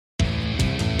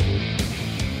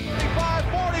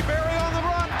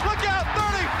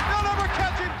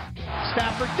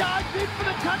Cooper dives in for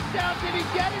the touchdown. Did he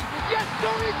get it? Yes,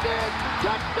 sir, he did.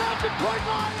 Touchdown, Detroit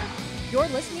Lions. You're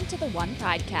listening to the One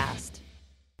Pridecast.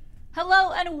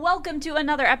 Hello and welcome to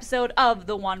another episode of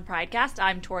the One Pridecast.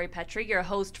 I'm Tori Petrie, your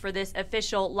host for this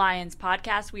official Lions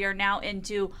podcast. We are now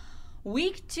into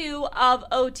week 2 of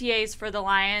OTAs for the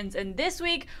Lions, and this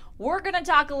week we're going to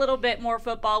talk a little bit more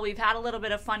football. We've had a little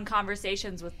bit of fun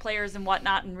conversations with players and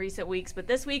whatnot in recent weeks, but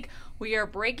this week we are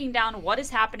breaking down what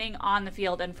is happening on the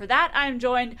field, and for that I'm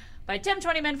joined by Tim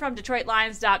Twentyman from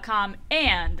DetroitLions.com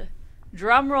and,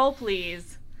 drum roll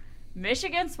please,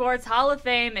 Michigan Sports Hall of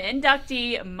Fame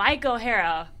inductee Mike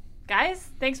O'Hara. Guys,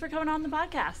 thanks for coming on the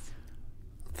podcast.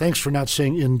 Thanks for not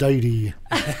saying indictee.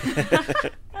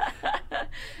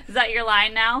 Is that your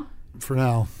line now? For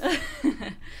now.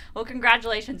 Well,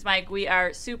 congratulations, Mike. We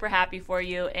are super happy for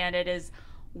you, and it is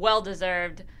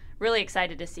well-deserved. Really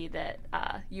excited to see that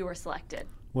you were selected.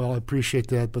 Well, I appreciate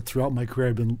that, but throughout my career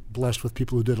I've been blessed with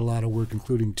people who did a lot of work,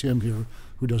 including Tim here,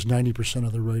 who does 90%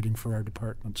 of the writing for our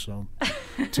department. So,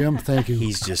 Tim, thank you.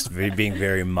 He's just being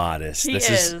very modest. He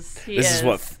is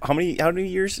what? How many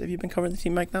years have you been covering the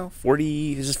team, Mike? Now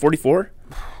 40? Is this 44?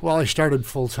 Well, I started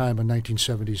full time in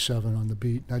 1977 on the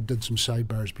beat. I did some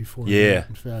sidebars before. Yeah.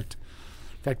 In fact,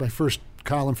 my first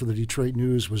column for the Detroit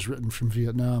News was written from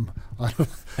Vietnam on a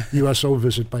USO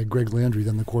visit by Greg Landry,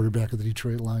 then the quarterback of the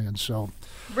Detroit Lions. So,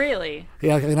 really?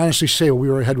 Yeah, I can honestly say we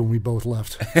were ahead when we both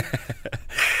left.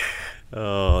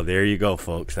 Oh, there you go,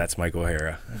 folks. That's Mike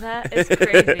O'Hara. That is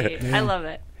crazy. Yeah. I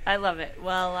love it.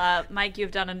 Well, Mike,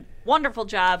 you've done a wonderful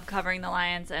job covering the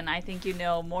Lions, and I think you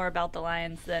know more about the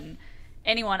Lions than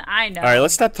anyone I know. All right,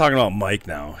 let's stop talking about Mike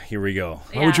now. Here we go.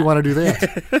 Why would you want to do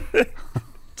that?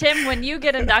 Tim, when you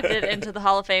get inducted into the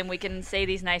Hall of Fame, we can say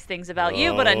these nice things about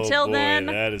you, but until then,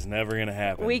 that is never going to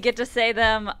happen. we get to say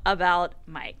them about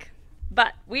Mike.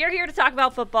 But we are here to talk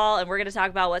about football, and we're going to talk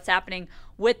about what's happening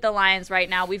with the Lions right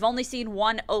now. We've only seen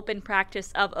one open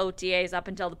practice of OTAs up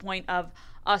until the point of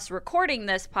us recording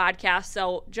this podcast.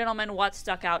 So, gentlemen, what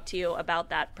stuck out to you about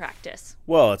that practice?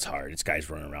 Well, it's hard. It's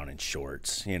guys running around in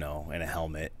shorts, and a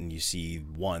helmet, and you see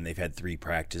they've had 3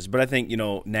 practices. But I think,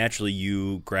 naturally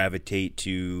you gravitate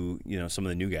to, some of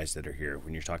the new guys that are here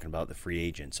when you're talking about the free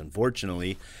agents.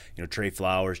 Unfortunately, Trey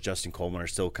Flowers, Justin Coleman are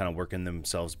still kind of working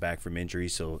themselves back from injury,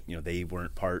 so, they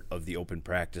weren't part of the open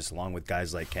practice, along with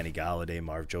guys like Kenny Galladay,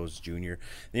 Marv Jones Jr.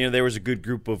 There was a good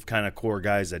group of kind of core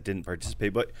guys that didn't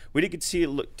participate, but we did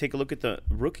take a look at the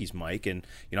rookies, Mike, and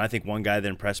I think one guy that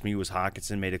impressed me was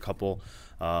Hockenson. Made a couple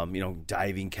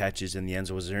diving catches in the end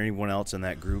zone. Was there anyone else in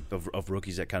that group of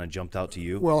rookies that kind of jumped out to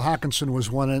you? Well, Hockenson was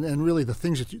one, and really the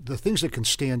things that can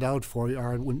stand out for you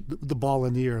are when the ball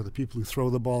in the air, the people who throw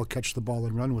the ball, catch the ball,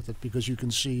 and run with it, because you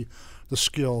can see the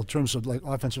skill in terms of like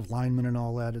offensive linemen and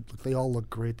all that. They all look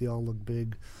great. They all look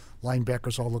big.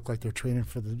 Linebackers all look like they're training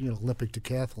for the Olympic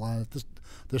decathlon at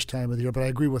this time of the year. But I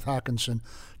agree with Hockenson,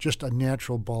 just a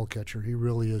natural ball catcher. He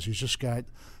really is. He's just got,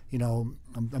 I'm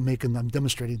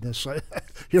demonstrating this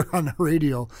here on the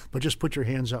radio, but just put your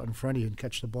hands out in front of you and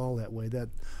catch the ball that way. That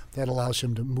allows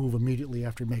him to move immediately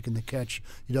after making the catch.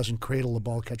 He doesn't cradle the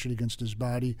ball, catch it against his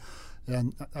body.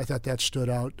 And I thought that stood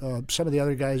out. Some of the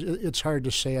other guys, it's hard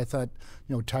to say. I thought,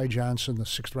 Ty Johnson, the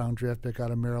 6th-round draft pick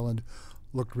out of Maryland,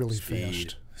 looked really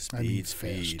fast.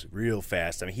 Speed, real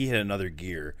fast. I mean, he hit another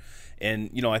gear. And,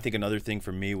 I think another thing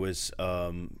for me was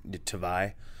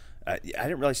Tavai. I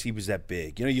didn't realize he was that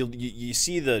big. You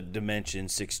see the dimension,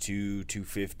 6'2",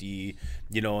 250,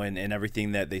 and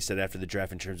everything that they said after the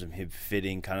draft in terms of him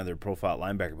fitting kind of their profile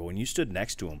linebacker. But when you stood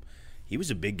next to him, he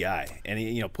was a big guy. And,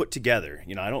 he, put together.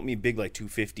 I don't mean big like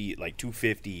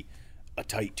 250, a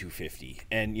tight 250,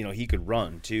 and he could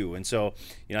run too, and so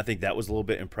I think that was a little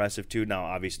bit impressive too. Now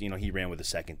obviously he ran with the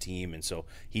second team, and so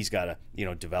he's got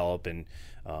to develop and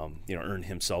earn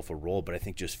himself a role. But I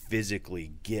think just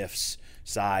physically, gifts,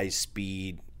 size,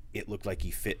 speed, it looked like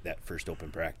he fit that first open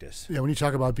practice. Yeah, when you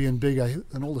talk about being big,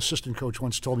 an old assistant coach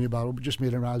once told me just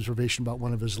made an observation about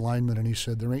one of his linemen, and he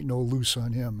said there ain't no loose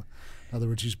on him. In other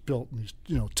words, he's built and he's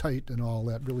tight and all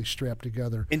that, really strapped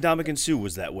together. And Ndamukong Suh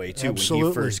was that way too. Absolutely.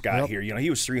 When he first got here. He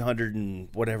was 300 and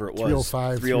whatever it was,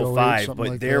 305, but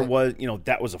like there that. Was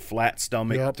that was a flat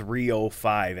stomach. Yep.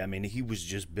 305. I mean, he was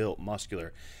just built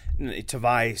muscular.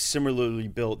 Tavai similarly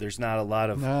built. There's not a lot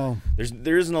of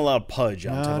there isn't a lot of pudge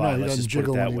on Tavai. He Let's doesn't just put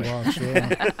jiggle it that when way. he walks.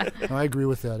 Yeah. No, I agree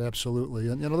with that absolutely.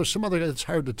 And there's some other guys. It's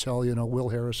hard to tell. Will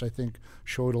Harris I think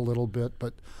showed a little bit,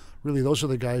 but really those are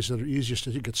the guys that are easiest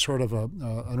to get sort of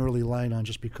an early line on,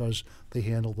 just because they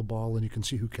handle the ball and you can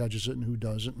see who catches it and who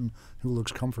doesn't and who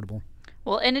looks comfortable.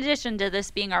 Well, in addition to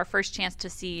this being our first chance to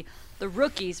see the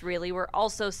rookies, really, we're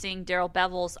also seeing Darrell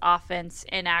Bevell's offense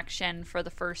in action for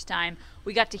the first time.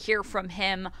 We got to hear from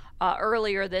him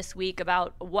earlier this week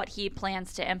about what he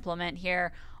plans to implement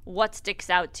here. What sticks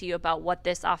out to you about what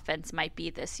this offense might be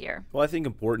this year? Well, I think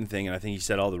important thing, and I think he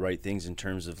said all the right things in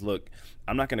terms of, look,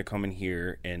 I'm not going to come in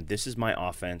here and this is my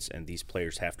offense and these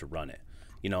players have to run it.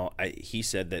 You know, he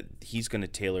said that he's going to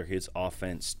tailor his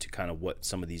offense to kind of what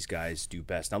some of these guys do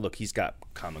best. Now, look, he's got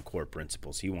common core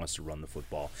principles. He wants to run the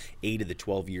football. 8 of the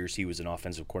 12 years he was an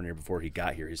offensive coordinator before he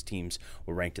got here, his teams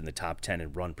were ranked in the top 10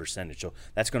 in run percentage. So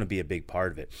that's going to be a big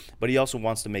part of it. But he also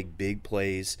wants to make big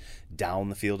plays down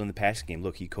the field in the passing game.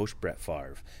 Look, he coached Brett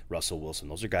Favre, Russell Wilson.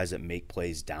 Those are guys that make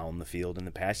plays down the field in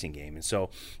the passing game. And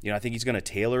so, you know, I think he's going to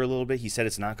tailor a little bit. He said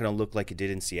it's not going to look like it did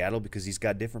in Seattle because he's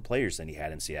got different players than he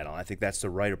had in Seattle. I think that's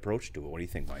the right approach to it. What do you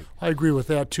think, Mike? I agree with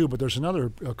that too, but there's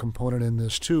another component in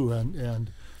this too, and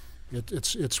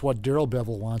it's what Darrell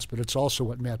Bevell wants, but it's also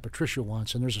what Matt Patricia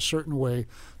wants. And there's a certain way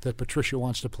that Patricia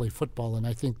wants to play football, and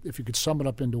I think if you could sum it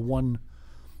up into one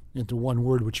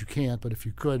word, which you can't, but if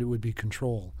you could, it would be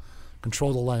control.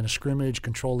 Control the line of scrimmage,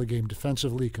 control the game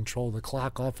defensively, control the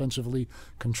clock offensively,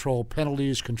 control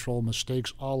penalties, control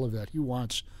mistakes, all of that. He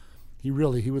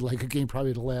would like a game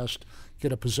probably to last,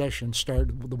 get a possession,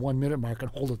 start with the 1 minute mark,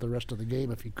 and hold it the rest of the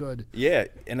game if he could. Yeah,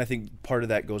 and I think part of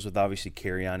that goes with obviously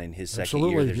Kerryon in his second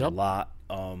year. There's a lot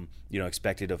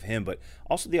expected of him, but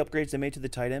also the upgrades they made to the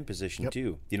tight end position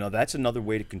too. You know, that's another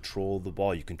way to control the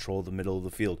ball. You control the middle of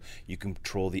the field. You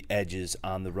control the edges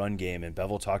on the run game. And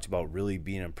Bevell talked about really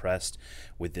being impressed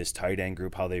with this tight end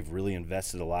group, how they've really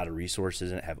invested a lot of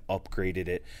resources and have upgraded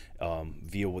it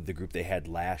via with the group they had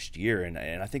last year. And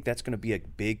I think that's going to be a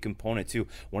big component too.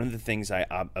 One of the things I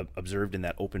observed in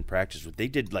that open practice was they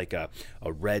did like a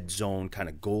red zone kind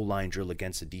of goal line drill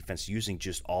against the defense using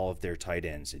just all of their tight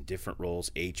ends in different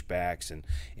roles, H-backs, and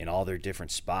in all their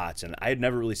different spots. And I had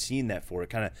never really seen that before.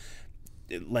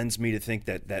 It lends me to think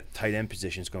that tight end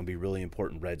position is going to be really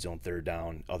important, red zone, third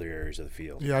down, other areas of the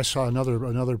field. Yeah, I saw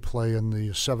another play in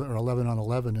the 7 or 11 on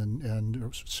 11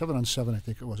 and 7 on 7, I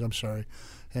think it was. I'm sorry.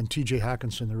 And T.J.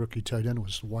 Hockenson, the rookie tight end,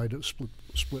 was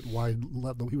split wide.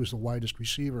 He was the widest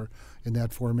receiver in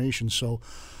that formation. So,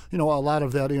 you know, a lot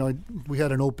of that. You know, we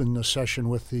had an open session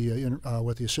with the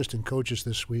assistant coaches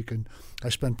this week, and I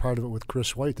spent part of it with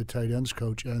Chris White, the tight ends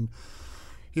coach, and.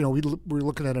 You know, we're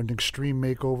looking at an extreme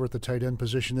makeover at the tight end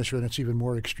position this year, and it's even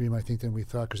more extreme, I think, than we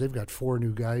thought, because they've got 4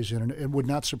 new guys in, and it would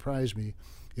not surprise me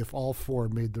if all 4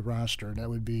 made the roster, and that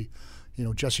would be, you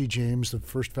know, Jesse James, the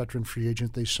first veteran free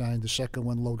agent they signed, the second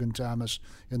one, Logan Thomas,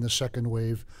 in the second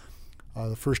wave,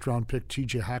 the first-round pick,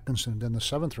 T.J. Hockenson, and then the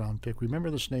 7th-round pick. Remember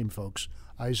this name, folks,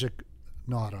 Isaac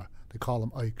Nauta. They call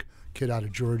him Ike, kid out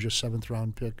of Georgia,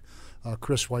 7th-round pick.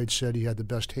 Chris White said he had the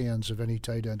best hands of any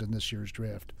tight end in this year's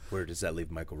draft. Where does that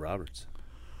leave Michael Roberts?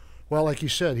 Well, like you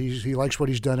said, he likes what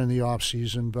he's done in the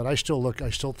offseason, but I still look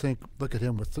at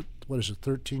him with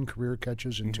 13 career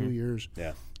catches in 2 years,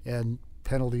 and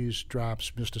penalties,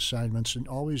 drops, missed assignments, and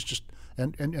always just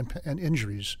and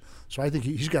injuries. So I think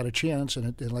he's got a chance,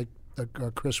 and like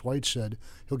Chris White said,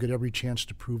 he'll get every chance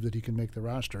to prove that he can make the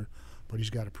roster, but he's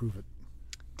got to prove it.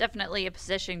 Definitely a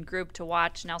position group to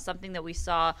watch. Now, something that we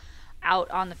saw out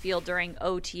on the field during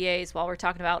OTAs while we're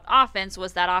talking about offense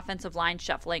was that offensive line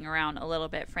shuffling around a little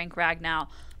bit. Frank Ragnow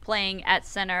playing at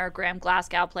center, Graham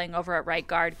Glasgow playing over at right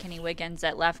guard, Kenny Wiggins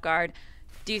at left guard.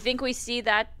 Do you think we see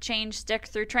that change stick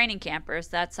through training camp, or is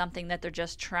that something that they're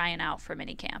just trying out for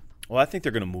minicamp? Well, I think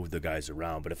they're going to move the guys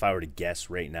around, but if I were to guess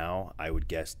right now, I would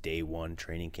guess day 1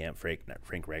 training camp, Frank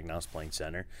Ragnow's playing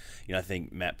center. You know, I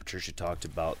think Matt Patricia talked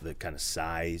about the kind of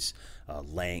size,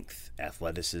 length,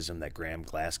 athleticism that Graham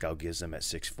Glasgow gives them at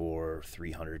 6'4",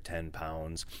 310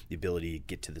 pounds, the ability to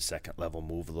get to the second level,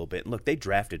 move a little bit. And look, they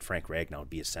drafted Frank Ragnow to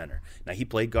be a center. Now, he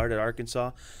played guard at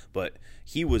Arkansas, but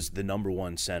he was the number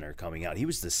 1 center coming out. He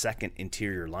was the second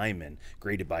interior lineman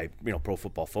graded by, you know, Pro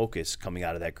Football Focus coming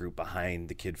out of that group behind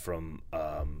the kid from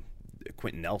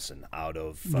Quentin Nelson out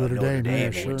of Notre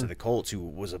Dame, who went to the Colts, who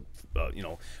was a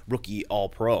rookie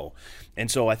All-Pro.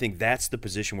 And so I think that's the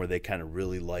position where they kind of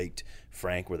really liked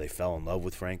Frank, where they fell in love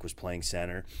with Frank, was playing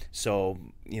center. So,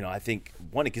 you know, I think,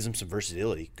 one, it gives them some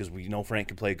versatility because we know Frank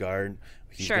can play guard.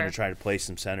 He's going to try to play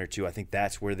some center, too. I think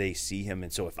that's where they see him.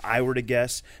 And so if I were to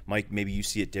guess, Mike, maybe you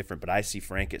see it different, but I see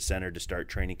Frank at center to start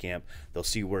training camp. They'll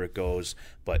see where it goes,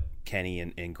 but Kenny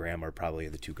and Graham are probably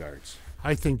the 2 guards.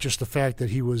 I think just the fact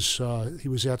that he was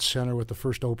at center with the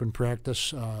first open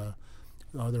practice,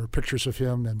 there are pictures of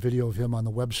him and video of him on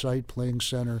the website playing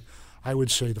center. I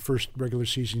would say the first regular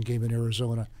season game in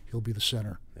Arizona, he'll be the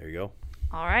center. There you go.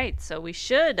 All right, so we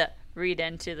should read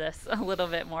into this a little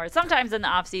bit more. Sometimes in the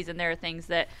off season there are things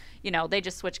that, they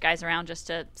just switch guys around just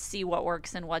to see what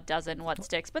works and what doesn't and what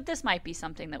sticks. But this might be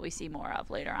something that we see more of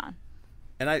later on.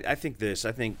 And I think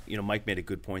Mike made a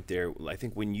good point there. I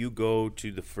think when you go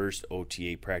to the first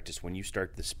OTA practice, when you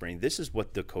start the spring, this is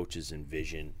what the coaches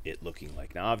envision it looking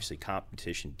like. Now, obviously,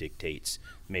 competition dictates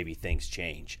maybe things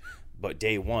change. But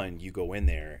day one, you go in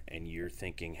there and you're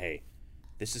thinking, hey,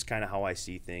 this is kind of how I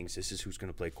see things. This is who's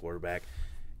going to play quarterback.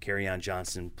 Kerryon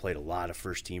Johnson played a lot of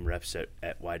first-team reps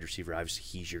at wide receiver. Obviously,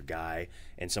 he's your guy.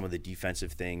 And some of the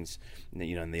defensive things,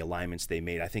 and the alignments they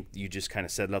made, I think you just kind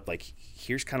of set it up like,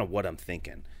 here's kind of what I'm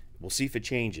thinking. We'll see if it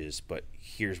changes, but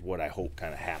here's what I hope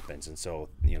kind of happens. And so,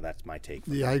 that's my take.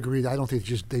 Yeah, I agree. I don't think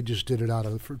they just did it out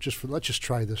of let's just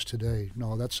try this today.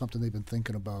 No, that's something they've been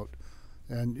thinking about.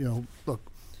 And,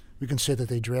 look, we can say that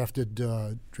they drafted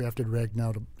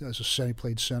Ragnow as a center,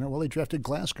 played center. Well, they drafted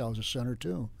Glasgow as a center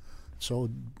too.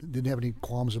 So didn't have any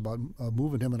qualms about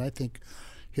moving him, and I think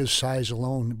his size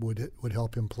alone would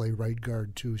help him play right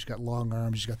guard too. He's got long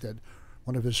arms. He's got that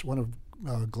one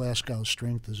of Glasgow's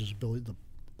strength is his ability,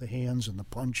 the hands and the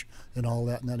punch and all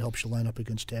that, and that helps you line up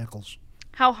against tackles.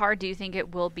 How hard do you think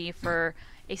it will be for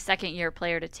a second-year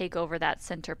player to take over that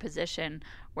center position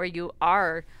where you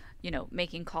are,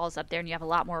 making calls up there and you have a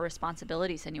lot more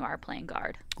responsibilities than you are playing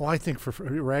guard? Well, I think for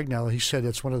Ragnow, he said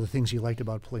that's one of the things he liked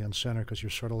about playing center because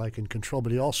you're sort of like in control.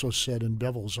 But he also said in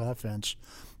Bevel's offense,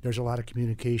 there's a lot of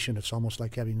communication. It's almost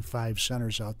like having 5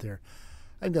 centers out there.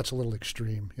 I think that's a little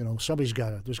extreme. There's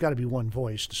got to be one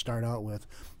voice to start out with.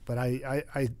 But I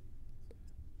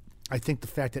think the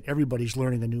fact that everybody's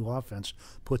learning a new offense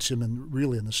puts him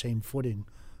really in the same footing.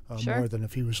 Sure. More than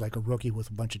if he was like a rookie with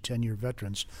a bunch of 10-year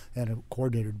veterans and a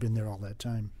coordinator had been there all that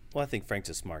time. Well, I think Frank's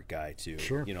a smart guy, too.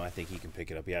 Sure. I think he can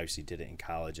pick it up. He obviously did it in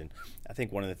college. And I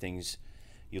think one of the things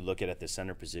you look at the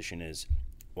center position is,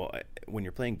 when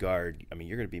you're playing guard,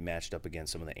 you're going to be matched up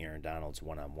against some of the Aaron Donalds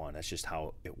one-on-one. That's just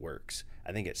how it works.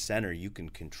 I think at center, you can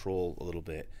control a little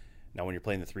bit. Now, when you're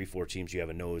playing the 3-4 teams, you have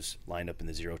a nose lined up in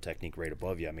the zero technique right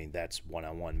above you. That's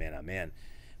one-on-one, man-on-man.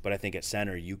 But I think at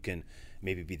center, you can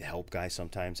maybe be the help guy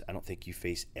sometimes. I don't think you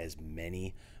face as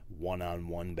many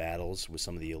one-on-one battles with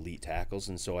some of the elite tackles,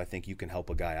 and so I think you can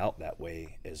help a guy out that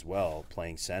way as well,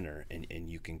 playing center, and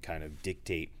you can kind of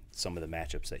dictate some of the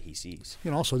matchups that he sees.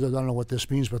 Also, I don't know what this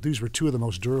means, but these were 2 of the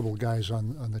most durable guys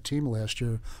on the team last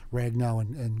year, Ragnow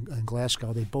and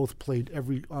Glasgow. They both played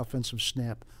every offensive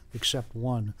snap except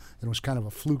one, and it was kind of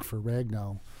a fluke for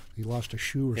Ragnow. He lost a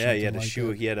shoe or something. Yeah, he had a shoe.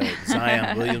 That. He had a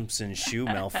Zion Williamson shoe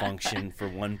malfunction for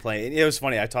one play. And it was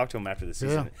funny. I talked to him after the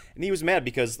season, and he was mad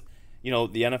because, the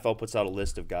NFL puts out a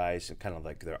list of guys, kind of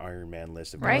like their Iron Man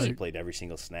list of guys who played every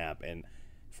single snap. And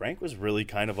Frank was really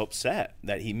kind of upset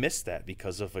that he missed that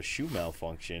because of a shoe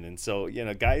malfunction. And so,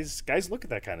 guys look at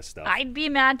that kind of stuff. I'd be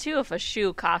mad, too, if a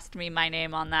shoe cost me my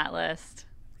name on that list.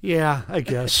 Yeah, I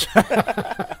guess.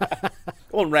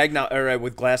 Well, Ragnow,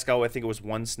 with Glasgow, I think it was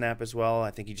 1 snap as well.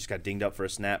 I think he just got dinged up for a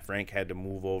snap. Frank had to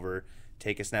move over,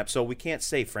 take a snap. So we can't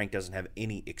say Frank doesn't have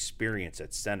any experience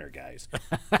at center, guys.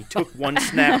 He took 1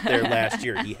 snap there last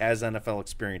year. He has NFL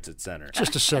experience at center.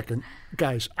 Just a second.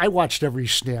 Guys, I watched every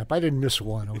snap. I didn't miss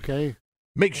one, okay?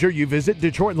 Make sure you visit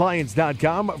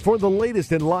DetroitLions.com for the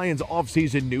latest in Lions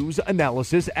offseason news,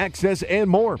 analysis, access, and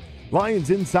more. Lions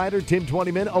insider Tim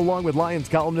Twentyman, along with Lions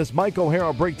columnist Mike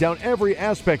O'Hara, break down every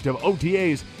aspect of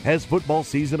OTAs as football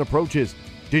season approaches.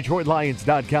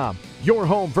 DetroitLions.com, your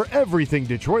home for everything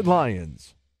Detroit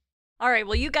Lions. All right,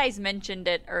 well, you guys mentioned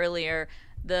it earlier.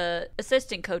 The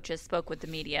assistant coaches spoke with the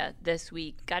media this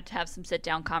week, got to have some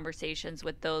sit-down conversations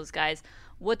with those guys.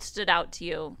 What stood out to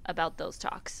you about those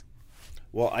talks?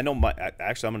 Well, I know Mike.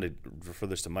 Actually, I'm going to refer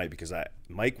this to Mike because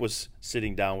Mike was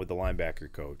sitting down with the linebacker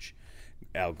coach,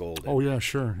 Al Golden. Oh, yeah,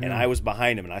 sure. Yeah. And I was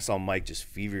behind him, and I saw Mike just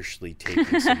feverishly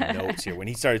taking some notes here when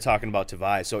he started talking about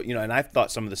Tavai. So, and I thought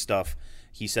some of the stuff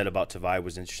he said about Tavai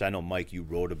was interesting. I know, Mike, you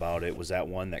wrote about it. Was that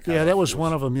one that kind of... Yeah, that was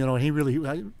one of them. And he really...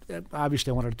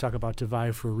 obviously, I wanted to talk about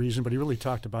Tavai for a reason, but he really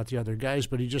talked about the other guys.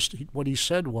 But what he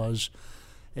said was...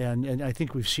 And I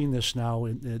think we've seen this now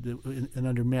in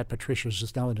under Matt Patricia's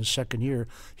is now in his second year.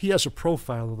 He has a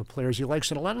profile of the players he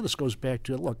likes, and a lot of this goes back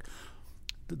to, look,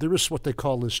 there is what they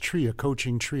call this tree, a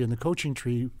coaching tree, and the coaching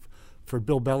tree for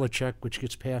Bill Belichick, which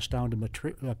gets passed down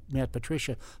to Matt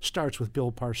Patricia, starts with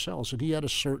Bill Parcells, and he had a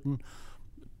certain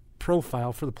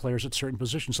profile for the players at certain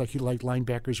positions. Like he liked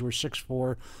linebackers who were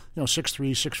 6'4",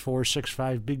 6'3", 6'4",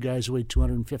 6'5", big guys who weighed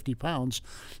 250 pounds.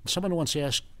 Someone once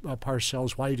asked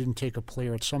Parcells why he didn't take a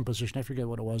player at some position. I forget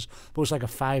what it was, but it was like a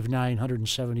 5'9",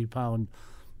 170-pound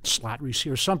slot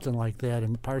receiver, something like that.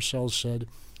 And Parcells said,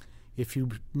 if you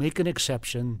make an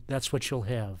exception, that's what you'll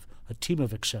have. a team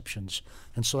of exceptions.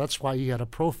 And so that's why he had a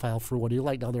profile for what he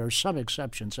liked. Now, there are some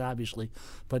exceptions, obviously,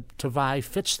 but Tavai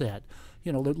fits that.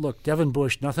 You know, look, Devin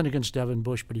Bush, nothing against Devin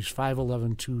Bush, but he's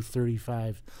 5'11",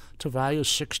 235. Tavai is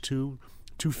 6'2",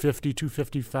 250,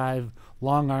 255,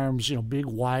 long arms, you know, big,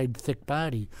 wide, thick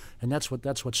body. And that's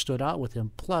what stood out with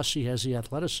him. Plus, he has the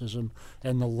athleticism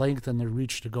and the length and the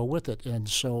reach to go with it. And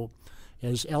so,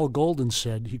 as Al Golden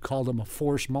said, he called him a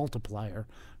force multiplier.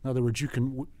 In other words, you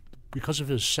can, because of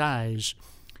his size,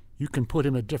 you can put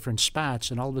him at different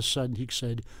spots, and all of a sudden, he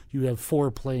said, you have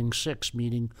 4 playing 6,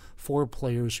 meaning 4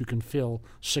 players who can fill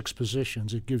 6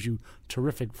 positions. It gives you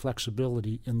terrific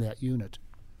flexibility in that unit.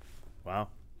 Wow.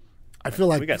 I feel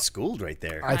like we got schooled right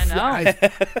there. I know.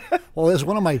 Well, as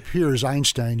one of my peers,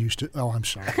 Einstein used to. Oh, I'm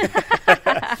sorry.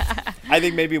 I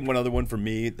think maybe one other one for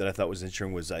me that I thought was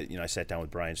interesting was I sat down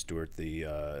with Brian Stewart,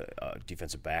 the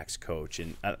defensive backs coach,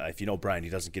 and if you know Brian, he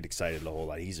doesn't get excited a whole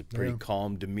lot. He's a pretty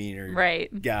calm demeanor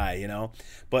guy, you know.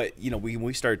 But when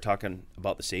we started talking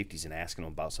about the safeties and asking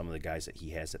him about some of the guys that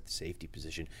he has at the safety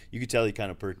position, you could tell he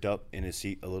kind of perked up in his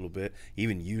seat a little bit. He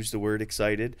even used the word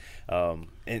excited,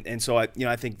 and so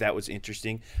I think that was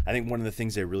interesting. I think one of the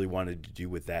things they really wanted to do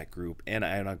with that group, and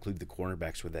I include the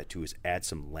cornerbacks with that too, is add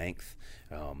some length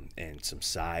and some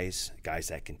size, guys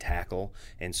that can tackle.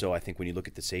 And so I think when you look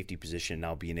at the safety position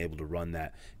now, being able to run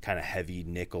that kind of heavy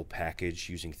nickel package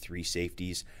using 3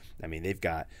 safeties, I mean, they've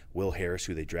got Will Harris,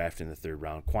 who they drafted in the 3rd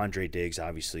round. Quandre Diggs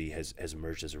obviously has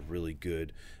emerged as a really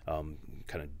good kind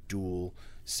of dual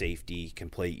safety, can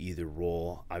play either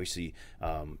role. Obviously,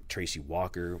 Tracy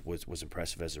Walker was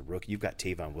impressive as a rookie. You've got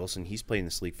Tavon Wilson. He's played in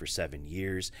this league for 7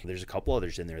 years. There's a couple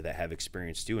others in there that have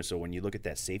experience too. And so when you look at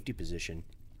that safety position,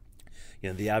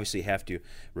 they obviously have to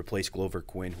replace Glover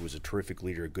Quinn, who was a terrific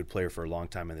leader, a good player for a long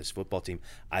time on this football team.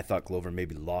 I thought Glover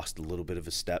maybe lost a little bit of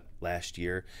a step last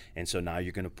year, and so now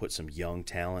you're going to put some young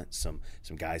talent, some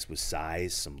guys with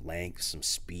size, some length, some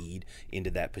speed into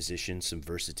that position, some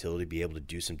versatility, be able to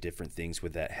do some different things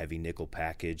with that heavy nickel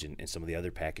package and some of the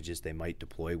other packages they might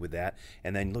deploy with that.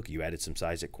 And then, look, you added some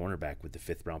size at cornerback with the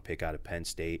 5th-round pick out of Penn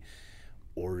State,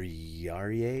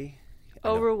 Oruwariye.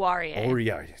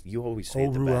 You always say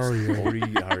it the best.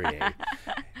 Oruwariye.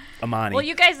 Amani. Well,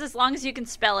 you guys, as long as you can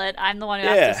spell it, I'm the one who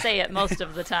has to say it most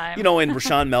of the time. And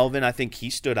Rashawn Melvin, I think he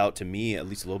stood out to me at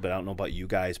least a little bit. I don't know about you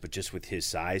guys, but just with his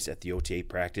size at the OTA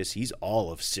practice, he's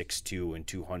all of 6'2" and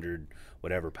 200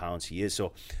 whatever pounds he is.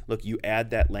 So, look, you add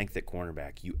that length at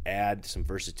cornerback. You add some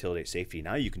versatility at safety.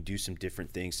 Now you can do some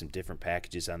different things, some different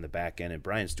packages on the back end. And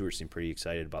Brian Stewart seemed pretty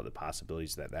excited about the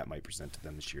possibilities that might present to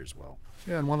them this year as well.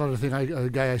 Yeah, and one other thing,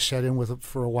 a guy I sat in with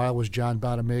for a while was John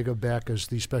Bonamega, back as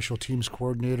the special teams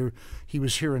coordinator. He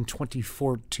was here in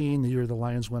 2014, the year the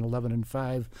Lions went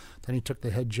 11-5. Then he took the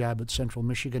head job at Central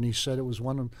Michigan. He said it was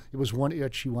one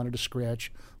itch he wanted to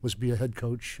scratch, was be a head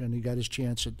coach, and he got his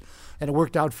chance. And it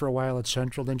worked out for a while at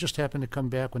Central. Then just happened to come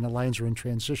back when the Lions were in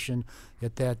transition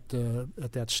at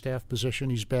that staff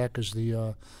position. He's back as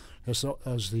the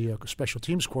special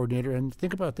teams coordinator. And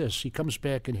think about this: he comes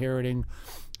back inheriting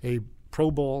a Pro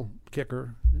Bowl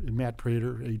kicker, Matt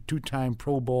Prater, a 2-time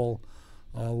Pro Bowl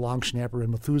long snapper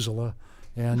in Methuselah,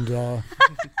 and a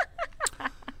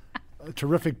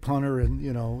terrific punter in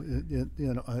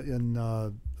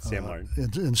Sam Martin.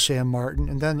 In Sam Martin,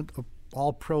 and then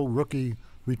all-pro rookie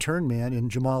return man in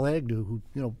Jamal Agnew,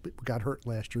 who got hurt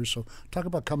last year. So talk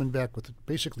about coming back with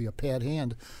basically a pad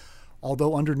hand,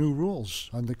 although under new rules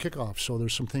on the kickoff. So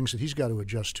there's some things that he's got to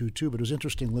adjust to too. But it was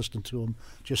interesting listening to him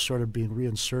just sort of being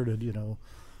reinserted,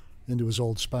 into his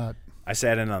old spot. I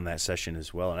sat in on that session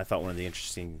as well, and I thought one of the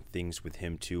interesting things with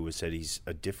him too was that he's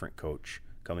a different coach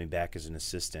coming back as an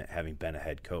assistant, having been a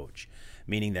head coach,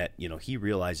 meaning that he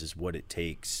realizes what it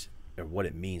takes or what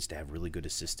it means to have really good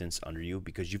assistants under you,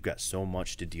 because you've got so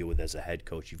much to deal with as a head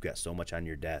coach. You've got so much on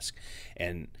your desk.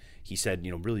 And he said,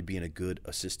 really being a good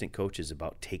assistant coach is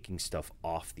about taking stuff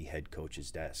off the head coach's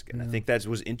desk. And I think that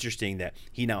was interesting that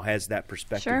he now has that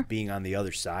perspective, being on the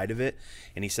other side of it.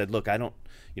 And he said, look, I don't,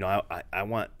 I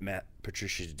want Matt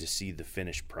Patricia to see the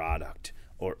finished product,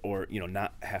 or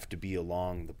not have to be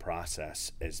along the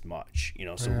process as much,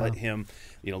 so let him,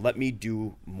 let me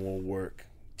do more work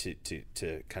to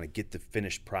kind of get the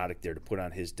finished product there to put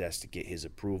on his desk to get his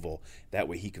approval. That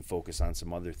way he can focus on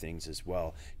some other things as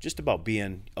well. Just about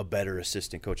being a better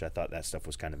assistant coach, I thought that stuff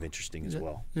was kind of interesting as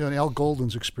well. And Al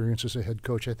Golden's experience as a head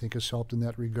coach, I think, has helped in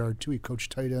that regard too. He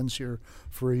coached tight ends here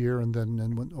for a year and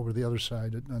then went over the other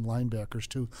side on linebackers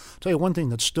too. I'll tell you one thing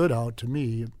that stood out to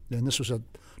me, and this was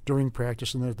during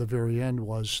practice and then at the very end,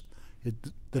 was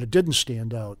that it didn't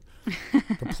stand out.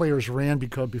 The players ran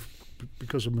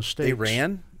because of mistakes. They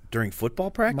ran? During football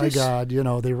My practice? God,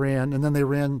 they ran, and then they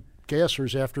ran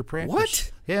gassers after practice.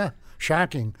 What? Yeah,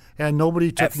 shocking. And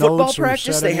nobody took At football notes or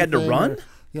practice, said they had to anything run?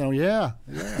 Yeah,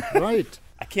 right.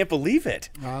 I can't believe it.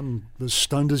 I'm as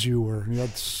stunned as you were.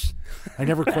 I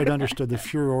never quite understood the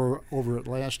furor over it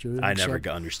last year. I never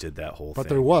understood that whole thing. But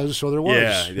there was, so there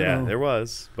was. Yeah, there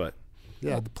was. But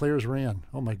yeah, the players ran.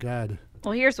 Oh, my God.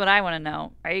 Well, here's what I want to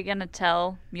know. Are you going to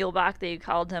tell Muehlbach that you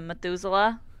called him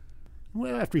Methuselah?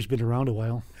 Well, after he's been around a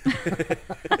while.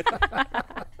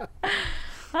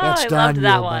 I Don loved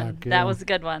that Muehlbach, one. yeah. That was a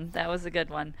good one. That was a good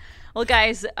one. Well,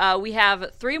 guys, we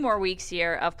have 3 more weeks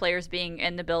here of players being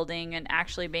in the building and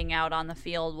actually being out on the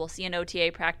field. We'll see an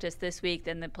OTA practice this week.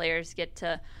 Then the players get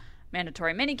to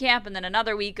mandatory minicamp, and then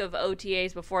another week of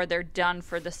OTAs before they're done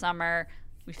for the summer.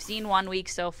 We've seen 1 week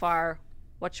so far.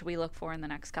 What should we look for in the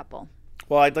next couple?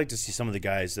 Well, I'd like to see some of the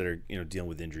guys that are dealing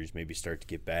with injuries maybe start to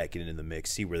get back into the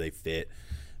mix, see where they fit,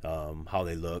 how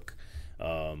they look.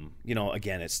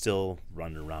 Again, it's still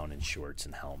running around in shorts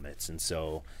and helmets, and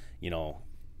so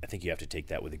I think you have to take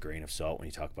that with a grain of salt when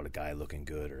you talk about a guy looking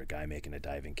good or a guy making a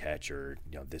diving catch or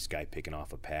this guy picking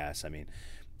off a pass. I mean,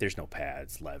 there's no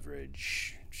pads,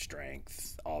 leverage,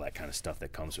 strength, all that kind of stuff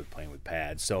that comes with playing with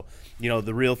pads. So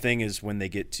the real thing is when they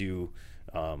get to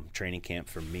training camp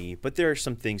for me. But there are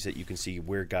some things that you can see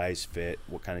where guys fit,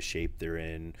 what kind of shape they're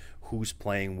in, who's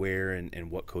playing where, and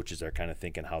what coaches are kind of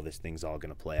thinking how this thing's all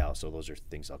going to play out. So those are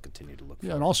things I'll continue to look for.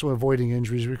 Yeah, and also avoiding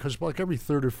injuries because like every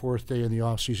third or fourth day in the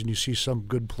off season, you see some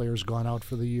good players gone out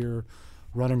for the year,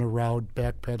 running a route,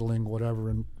 backpedaling, whatever,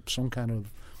 and some kind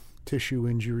of tissue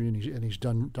injury, and he's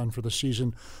done for the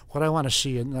season. What I want to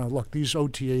see, and look, these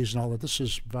OTAs and all that, this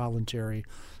is voluntary,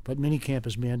 but minicamp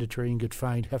is mandatory and get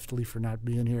fined heftily for not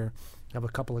being here. I have a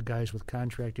couple of guys with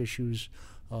contract issues,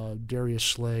 Darius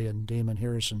Slay and Damon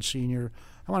Harrison Sr.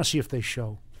 I want to see if they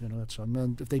show. That's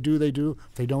if they do, they do.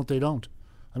 If they don't, they don't.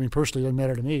 I mean, personally, it doesn't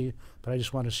matter to me, but I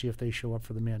just want to see if they show up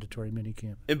for the mandatory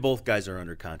minicamp. And both guys are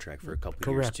under contract for a couple of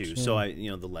Correct, years too.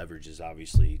 yeah. So the leverage is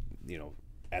obviously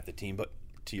at the team, but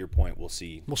to your point, we'll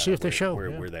see. We'll see if they show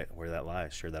where that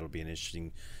lies. Sure, that'll be an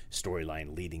interesting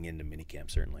storyline leading into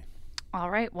minicamp, certainly. All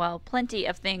right. Well, plenty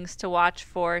of things to watch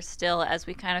for still as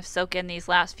we kind of soak in these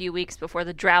last few weeks before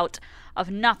the drought of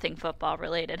nothing football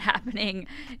related happening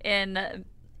in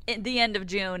the end of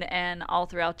June and all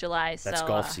throughout July. That's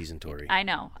golf season, Tori. I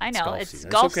know. It's season.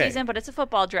 golf okay. season, but it's a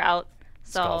football drought.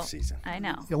 It's So golf season. I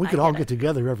know. Yeah, we could all get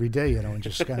together every day, and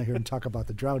just kind of here and talk about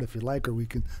the drought if you like, or we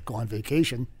can go on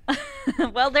vacation.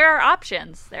 Well, there are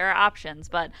options.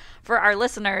 But for our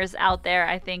listeners out there,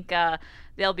 I think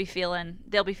they'll be feeling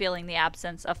the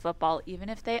absence of football, even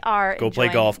if they are Go play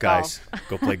enjoying golf, guys.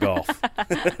 Go play golf.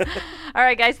 All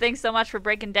right, guys, thanks so much for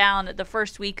breaking down the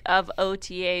first week of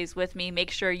OTAs with me.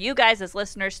 Make sure you guys as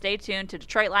listeners stay tuned to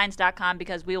DetroitLions.com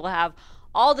because we will have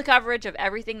all the coverage of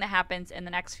everything that happens in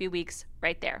the next few weeks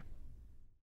right there.